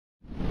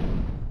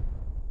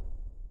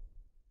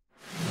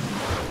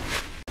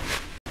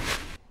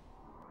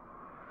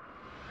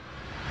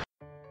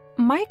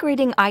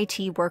Migrating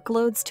IT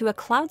workloads to a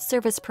cloud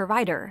service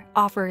provider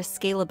offers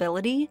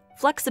scalability,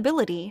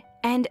 flexibility,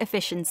 and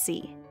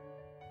efficiency.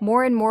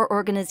 More and more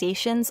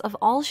organizations of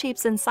all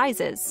shapes and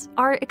sizes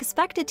are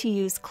expected to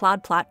use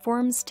cloud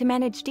platforms to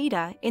manage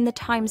data in the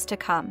times to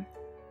come.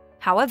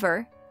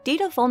 However,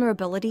 data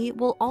vulnerability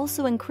will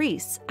also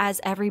increase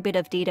as every bit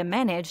of data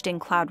managed in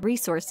cloud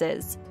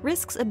resources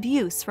risks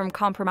abuse from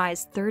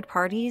compromised third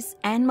parties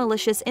and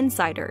malicious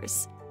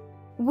insiders.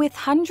 With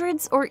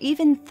hundreds or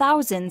even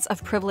thousands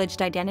of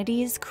privileged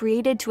identities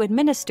created to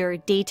administer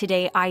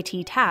day-to-day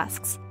IT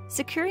tasks,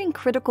 securing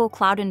critical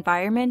cloud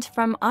environment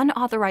from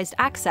unauthorized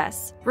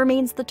access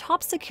remains the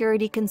top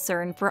security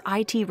concern for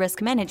IT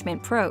risk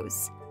management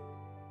pros.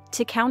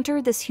 To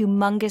counter this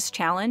humongous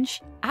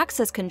challenge,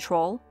 access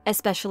control,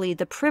 especially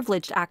the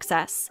privileged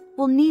access,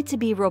 will need to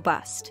be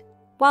robust.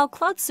 While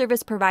cloud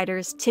service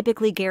providers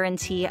typically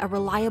guarantee a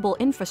reliable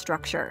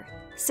infrastructure,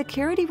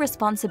 security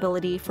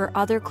responsibility for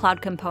other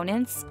cloud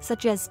components,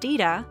 such as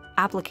data,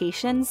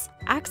 applications,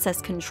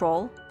 access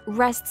control,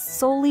 rests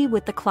solely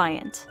with the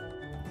client.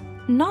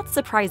 Not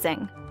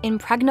surprising,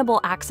 impregnable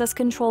access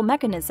control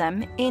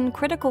mechanism in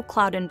critical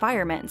cloud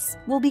environments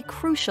will be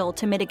crucial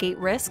to mitigate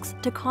risks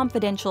to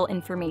confidential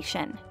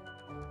information.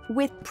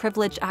 With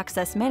privileged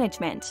access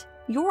management,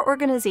 your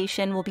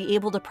organization will be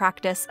able to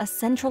practice a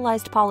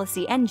centralized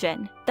policy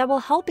engine that will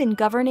help in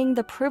governing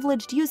the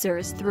privileged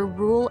users through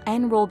rule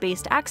and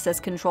role-based access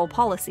control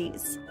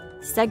policies.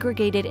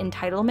 Segregated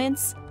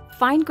entitlements,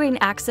 fine-grained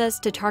access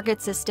to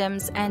target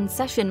systems, and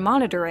session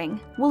monitoring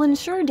will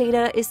ensure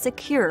data is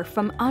secure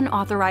from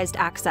unauthorized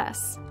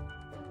access.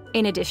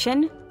 In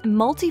addition,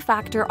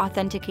 multi-factor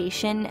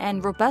authentication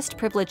and robust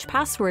privilege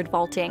password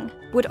vaulting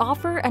would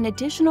offer an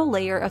additional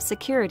layer of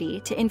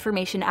security to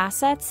information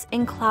assets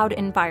in cloud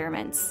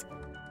environments.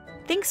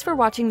 Thanks for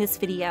watching this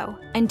video,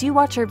 and do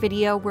watch our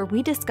video where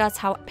we discuss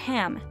how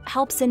PAM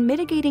helps in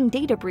mitigating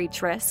data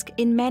breach risk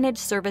in managed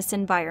service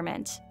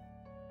environment.